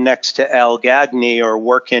sweating next to Al Gagné or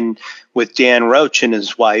working with Dan Roach and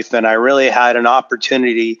his wife, and I really had an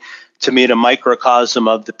opportunity to meet a microcosm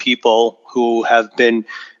of the people who have been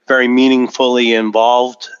very meaningfully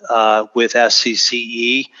involved with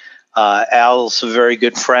SCCE. Al's a very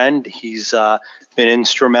good friend. He's been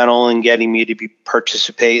instrumental in getting me to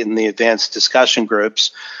participate in the advanced discussion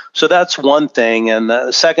groups. So that's one thing. And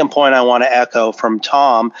the second point I want to echo from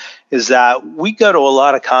Tom is that we go to a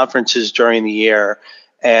lot of conferences during the year,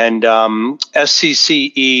 And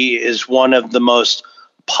SCCE is one of the most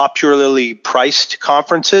popularly priced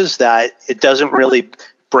conferences that it doesn't really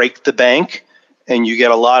break the bank, and you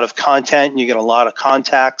get a lot of content and you get a lot of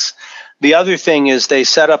contacts. The other thing is they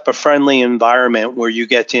set up a friendly environment where you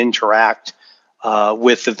get to interact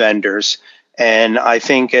with the vendors. And I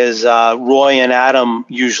think, as Roy and Adam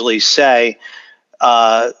usually say,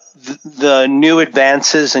 the new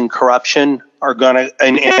advances in corruption are going to,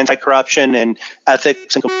 and anti-corruption and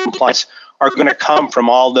ethics and compliance are going to come from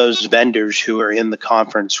all those vendors who are in the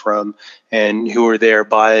conference room and who are there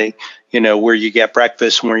by, where you get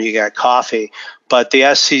breakfast and where you get coffee. But the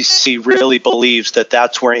SCC really believes that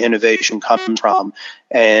that's where innovation comes from.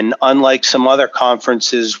 And unlike some other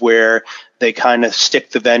conferences where they kind of stick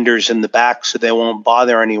the vendors in the back so they won't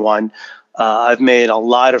bother anyone, I've made a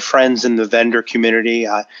lot of friends in the vendor community.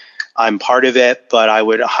 I'm part of it, but I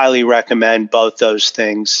would highly recommend both those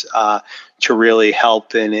things to really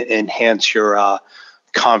help and enhance your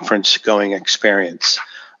conference going experience.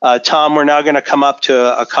 Tom, we're now going to come up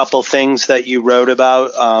to a couple things that you wrote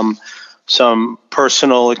about, some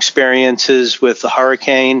personal experiences with the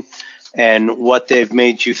hurricane and what they've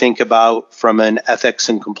made you think about from an ethics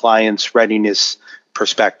and compliance readiness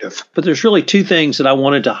perspective. But there's really two things that I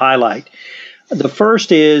wanted to highlight. The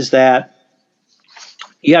first is that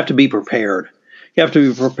you have to be prepared. You have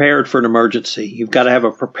to be prepared for an emergency. You've got to have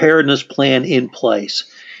a preparedness plan in place.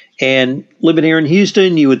 And living here in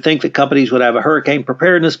Houston, you would think that companies would have a hurricane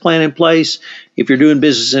preparedness plan in place. If you're doing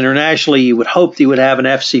business internationally, you would hope that you would have an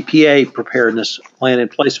FCPA preparedness plan in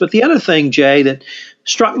place. But the other thing, Jay, that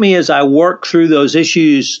struck me as I worked through those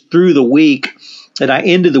issues through the week, that I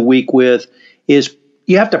ended the week with, is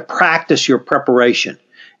you have to practice your preparation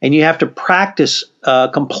and you have to practice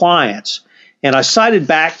compliance. And I cited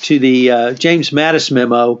back to the James Mattis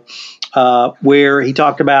memo where he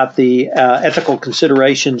talked about the ethical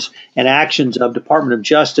considerations and actions of Department of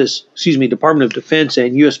Defense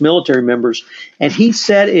and U.S. military members. And he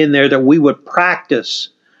said in there that we would practice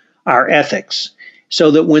our ethics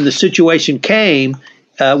so that when the situation came,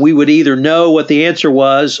 we would either know what the answer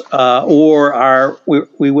was or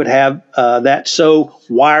we would have that so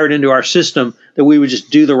wired into our system that we would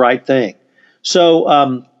just do the right thing.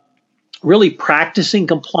 So really practicing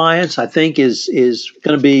compliance, I think, is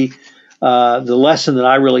going to be the lesson that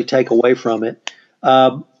I really take away from it.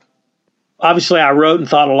 Obviously, I wrote and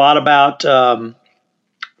thought a lot about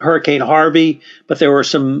Hurricane Harvey, but there were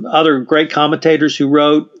some other great commentators who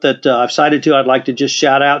wrote that I've cited to. I'd like to just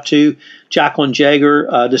shout out to Jacqueline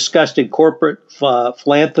Jaeger, discussed in Corporate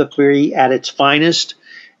Philanthropy at its finest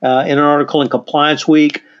in an article in Compliance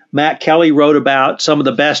Week. Matt Kelly wrote about some of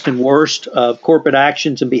the best and worst of corporate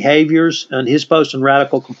actions and behaviors on his post on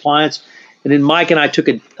radical compliance. And then Matt and I took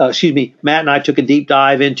a deep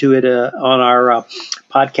dive into it on our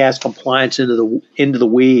podcast, Compliance into the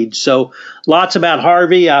Weeds. So lots about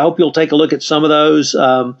Harvey. I hope you'll take a look at some of those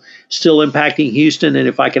still impacting Houston. And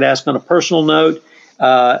if I could ask on a personal note,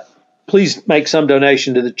 please make some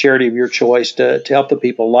donation to the charity of your choice to help the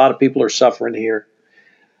people. A lot of people are suffering here.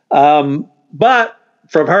 But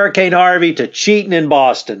from Hurricane Harvey to cheating in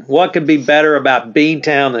Boston, what could be better about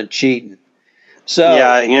Beantown than cheating? So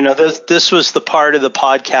yeah, this was the part of the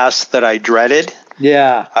podcast that I dreaded.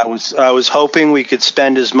 Yeah, I was hoping we could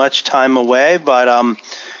spend as much time away, but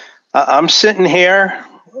I'm sitting here.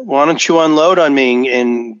 Why don't you unload on me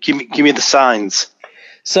and give me the signs?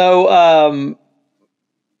 So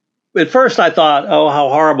at first I thought, oh, how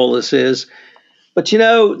horrible this is, but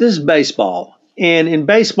this is baseball, and in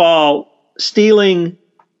baseball, stealing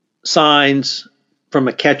signs from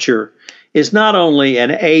a catcher is not only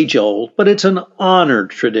an age-old, but it's an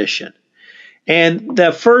honored tradition. And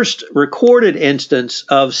the first recorded instance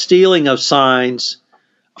of stealing of signs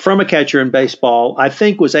from a catcher in baseball, I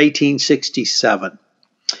think, was 1867.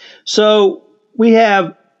 So we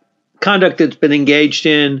have conduct that's been engaged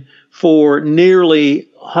in for nearly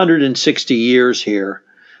 160 years here.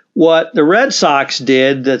 What the Red Sox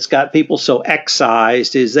did that's got people so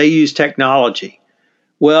excised is they use technology.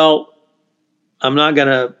 Well, I'm not going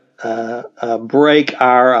to break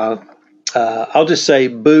our, I'll just say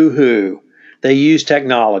boo-hoo. They use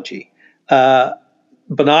technology.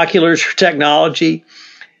 Binoculars are technology.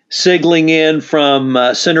 Signaling in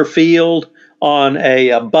from center field on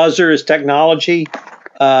a buzzer is technology.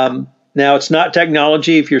 Now, it's not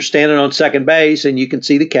technology if you're standing on second base and you can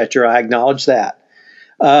see the catcher. I acknowledge that.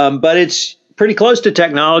 But it's pretty close to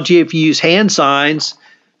technology if you use hand signs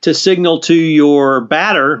to signal to your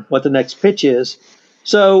batter what the next pitch is.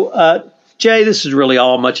 So, Jay, this is really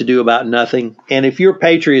all much ado about nothing. And if your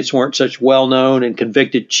Patriots weren't such well-known and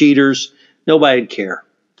convicted cheaters, nobody'd care.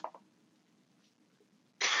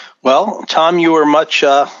 Well, Tom, you were much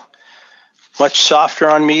softer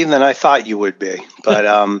on me than I thought you would be.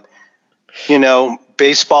 But,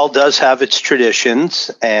 baseball does have its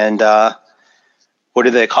traditions, and what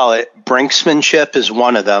do they call it? Brinksmanship is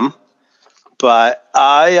one of them. But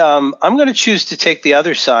I'm going to choose to take the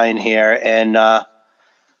other sign here, and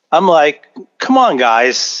I'm like, come on,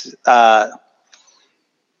 guys.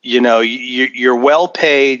 You're well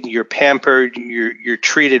paid, you're pampered, you're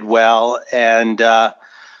treated well, and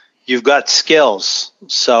you've got skills.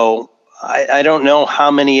 So I don't know how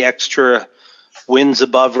many extra wins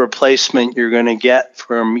above replacement you're going to get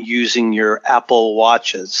from using your Apple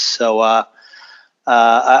Watches. So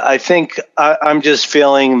I think I'm just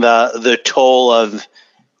feeling the toll of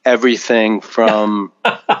everything from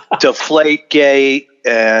Deflategate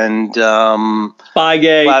and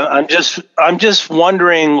Spygate. I'm just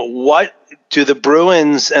wondering, what do the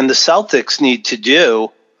Bruins and the Celtics need to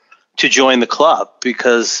do to join the club?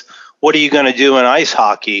 Because what are you going to do in ice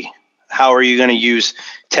hockey? How are you going to use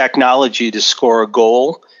technology to score a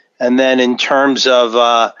goal? And then in terms of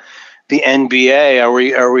the NBA,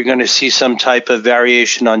 are we going to see some type of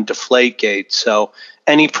variation on Deflategate? So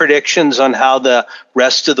any predictions on how the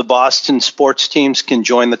rest of the Boston sports teams can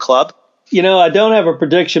join the club? I don't have a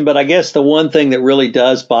prediction, but I guess the one thing that really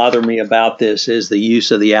does bother me about this is the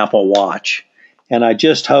use of the Apple Watch. And I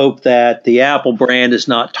just hope that the Apple brand is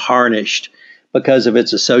not tarnished because of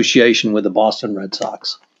its association with the Boston Red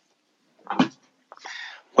Sox.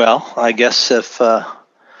 Well, I guess if I'll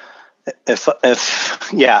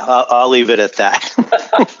leave it at that.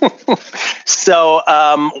 So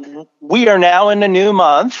we are now in a new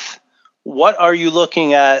month. What are you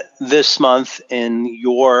looking at this month in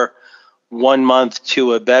your 1 month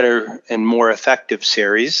to a better and more effective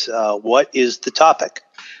series? What is the topic?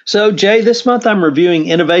 So, Jay, this month I'm reviewing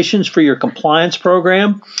innovations for your compliance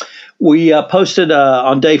program. We posted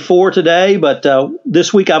on day 4 today, but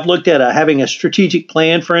this week I've looked at having a strategic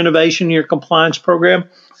plan for innovation in your compliance program,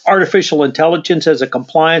 artificial intelligence as a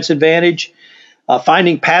compliance advantage,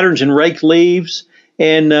 finding patterns in rake leaves,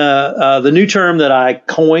 and the new term that I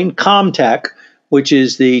coined, ComTech, which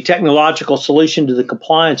is the technological solution to the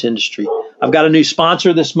compliance industry. I've got a new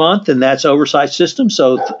sponsor this month, and that's Oversight Systems.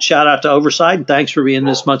 So shout out to Oversight, and thanks for being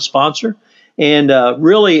this month's sponsor. And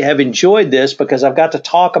really have enjoyed this because I've got to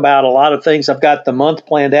talk about a lot of things. I've got the month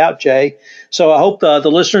planned out, Jay. So I hope the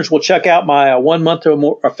listeners will check out my 1 month to a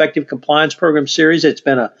more effective compliance program series. It's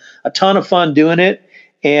been a ton of fun doing it.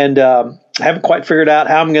 And I haven't quite figured out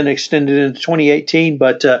how I'm going to extend it into 2018,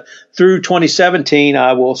 but through 2017,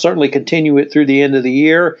 I will certainly continue it through the end of the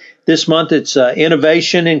year. This month, it's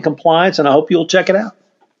innovation in compliance, and I hope you'll check it out.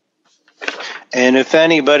 And if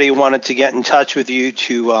anybody wanted to get in touch with you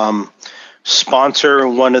to sponsor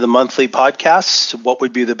one of the monthly podcasts, what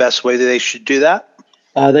would be the best way that they should do that?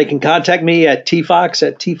 They can contact me at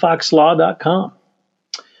tfox@tfoxlaw.com.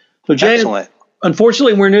 So, Jay, excellent.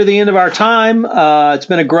 Unfortunately, we're near the end of our time. It's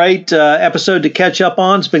been a great episode to catch up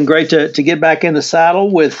on. It's been great to get back in the saddle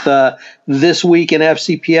with This Week in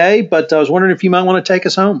FCPA, but I was wondering if you might want to take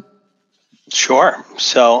us home. Sure.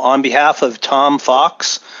 So on behalf of Tom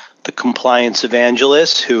Fox, the compliance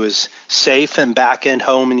evangelist who is safe and back at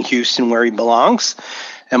home in Houston where he belongs,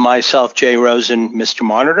 and myself, Jay Rosen, Mr.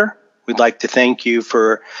 Monitor, we'd like to thank you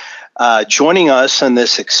for joining us on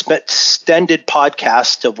this extended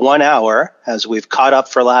podcast of 1 hour as we've caught up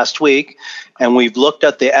for last week, and we've looked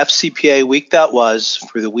at the FCPA week that was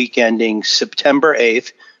for the week ending September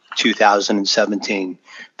 8th, 2017.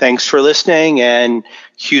 Thanks for listening, and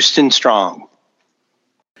Houston strong.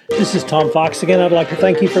 This is Tom Fox again. I'd like to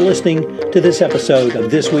thank you for listening to this episode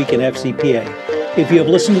of This Week in FCPA. If you have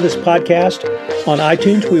listened to this podcast on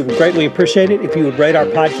iTunes, we would greatly appreciate it if you would rate our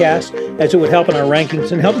podcast, as it would help in our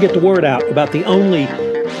rankings and help get the word out about the only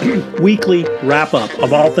weekly wrap-up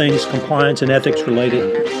of all things compliance and ethics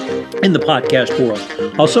related in the podcast world.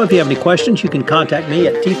 Also, if you have any questions, you can contact me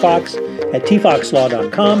at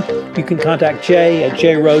tfox@tfoxlaw.com. You can contact Jay at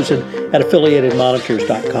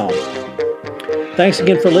jrosen@affiliatedmonitors.com. Thanks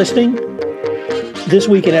again for listening. This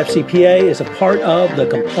Week in FCPA is a part of the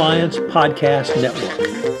Compliance Podcast Network.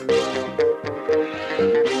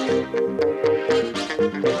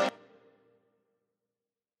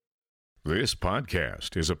 This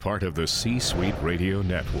podcast is a part of the C-Suite Radio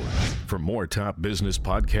Network. For more top business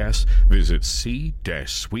podcasts, visit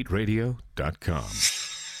c-suiteradio.com.